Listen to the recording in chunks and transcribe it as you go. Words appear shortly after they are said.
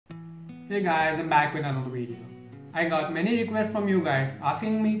Hey guys, I'm back with another video. I got many requests from you guys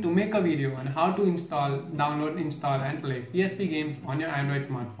asking me to make a video on how to download, install and play PSP games on your Android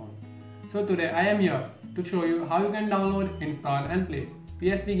smartphone. So today I am here to show you how you can download, install and play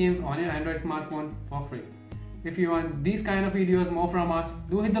PSP games on your Android smartphone for free. If you want these kind of videos more from us,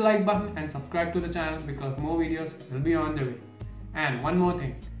 do hit the like button and subscribe to the channel because more videos will be on the way. And one more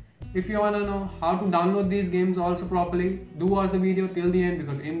thing. If you want to know how to download these games also properly, do watch the video till the end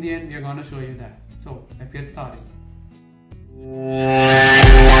because in the end we are going to show you that. So let's get started.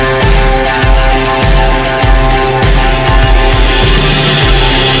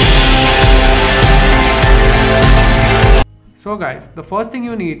 So guys, the first thing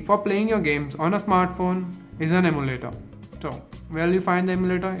you need for playing your games on a smartphone is an emulator. So where will you find the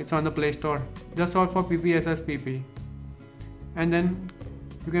emulator? It's on the Play Store. Just search for PPSSPP and then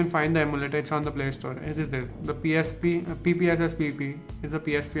you can find the emulator. It's on the Play Store. It is this. The PPSSPP is the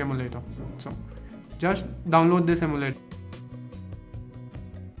PSP emulator. So just download this emulator.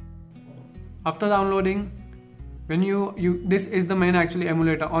 After downloading, when this is the main actually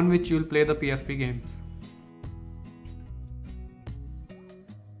emulator on which you will play the PSP games.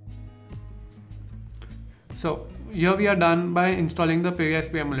 So here we are done by installing the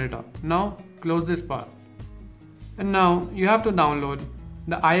PSP emulator. Now close this part. And now you have to download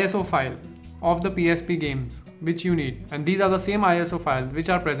the ISO file of the PSP games which you need, and these are the same ISO files which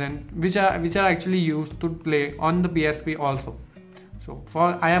are actually used to play on the PSP also. So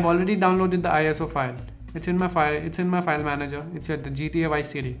I have already downloaded the ISO file. It's in my file manager. It's at the GTA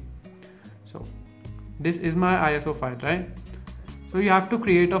Vice City. So this is my ISO file, right? So you have to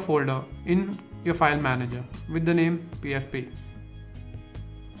create a folder in your file manager with the name PSP.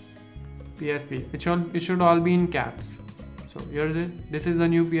 It should all be in caps. So here is it. This is the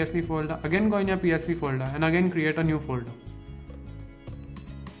new PSP folder. Again go in your PSP folder and again create a new folder.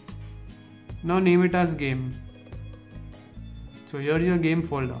 Now name it as game. So here is your game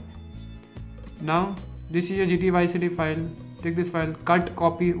folder. Now this is your GTA Vice City file. Take this file, cut,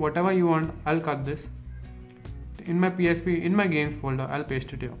 copy, whatever you want. I'll cut this. In my PSP, in my games folder, I'll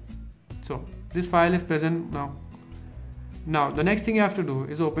paste it here. So this file is present now. Now the next thing you have to do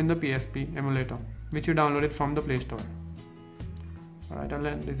is open the PSP emulator which you downloaded from the Play Store. Alright,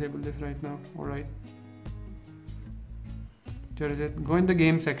 I'll disable this right now. Alright. Here is it. Go in the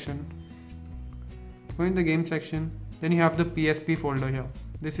game section. Then you have the PSP folder here.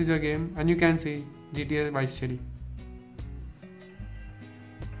 This is your game and you can see GTA Vice City.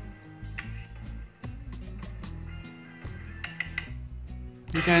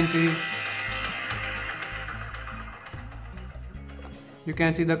 You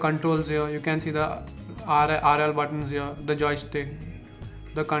can see the controls here. You can see the RL buttons here, the joystick,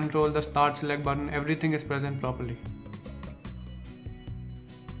 the control, the start select button, everything is present properly.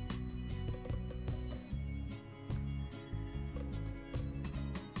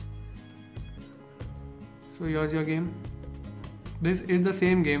 So here's your game. This is the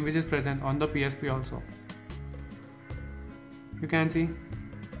same game which is present on the PSP also. You can see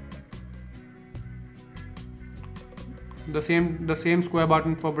the same square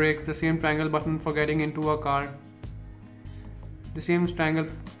button for brakes, the same triangle button for getting into a car, the same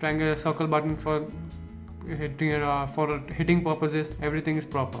triangle circle button for hitting purposes. Everything is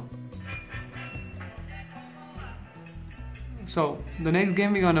proper. So the next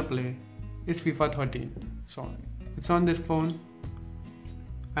game we're gonna play is FIFA 13. So it's on this phone.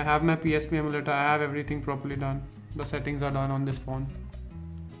 I have my PSP emulator. I have everything properly done. The settings are done on this phone.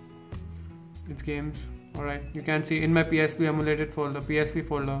 It's games. Alright, you can see in my PSP emulated folder, PSP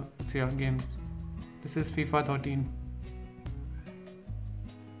folder, it's here, games. This is FIFA 13.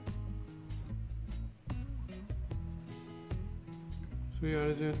 So here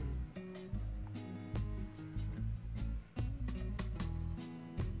is it.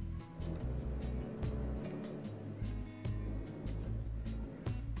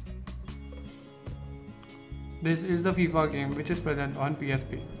 This is the FIFA game which is present on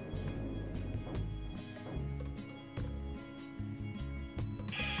PSP.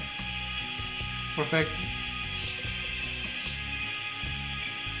 Perfect.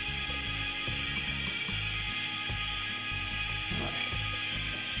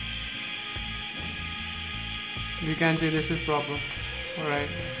 You can see this is proper. Alright.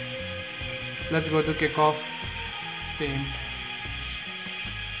 Let's go to kickoff team.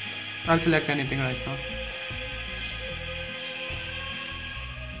 I'll select anything right now.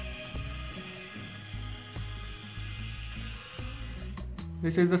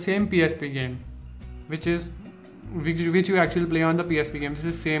 This is the same PSP game which you actually play on the PSP game. This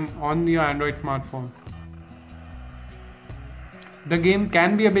is same on your Android smartphone. the game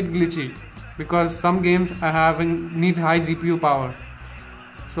can be a bit glitchy because some games need high GPU power.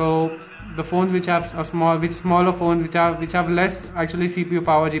 So the phones which have smaller phones which have less actually CPU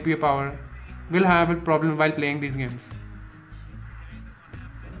power, GPU power, will have a problem while playing these games.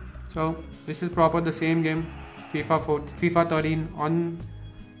 So this is proper the same game, FIFA 13 on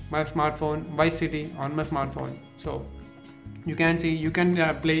my smartphone, Vice City on my smartphone. So you can see you can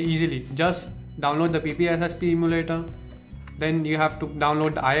play easily. Just download the PSP emulator. Then you have to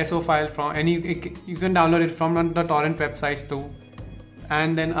download the ISO file from you can download it from the torrent websites too.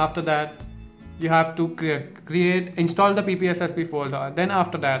 And then after that you have to install the PSP folder. Then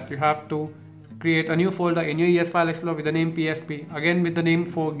after that you have to create a new folder in your ES File Explorer with the name PSP, again with the name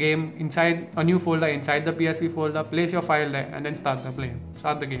for game inside a new folder inside the PSP folder. Place your file there and then start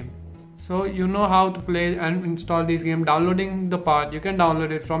the game. So you know how to play and install this game. Downloading the part, you can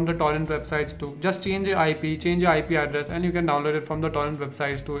download it from the torrent websites too. Just change your IP address, and you can download it from the torrent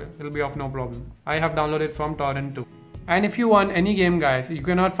websites too. It'll be of no problem. I have downloaded from torrent too. And if you want any game, guys, you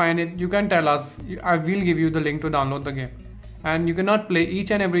cannot find it, you can tell us. I will give you the link to download the game. And you cannot play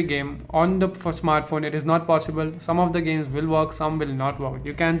each and every game on the smartphone. It is not possible. Some of the games will work, some will not work.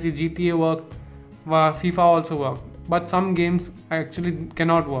 You can see GTA work, FIFA also work, but some games actually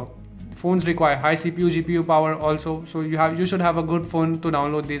cannot work. Phones require high CPU, GPU power also. So you should have a good phone to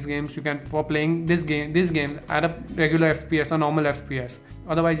download these games. You can for playing these games at a regular FPS, a normal FPS.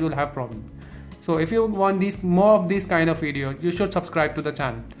 Otherwise, you will have problems. So if you want more of these kind of videos, you should subscribe to the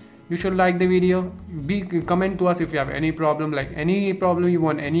channel. You should like the video. Comment to us if you have any problem, you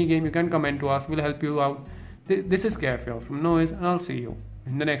want any game, you can comment to us. We'll help you out. This is Cafe from Noise, and I'll see you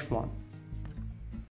in the next one.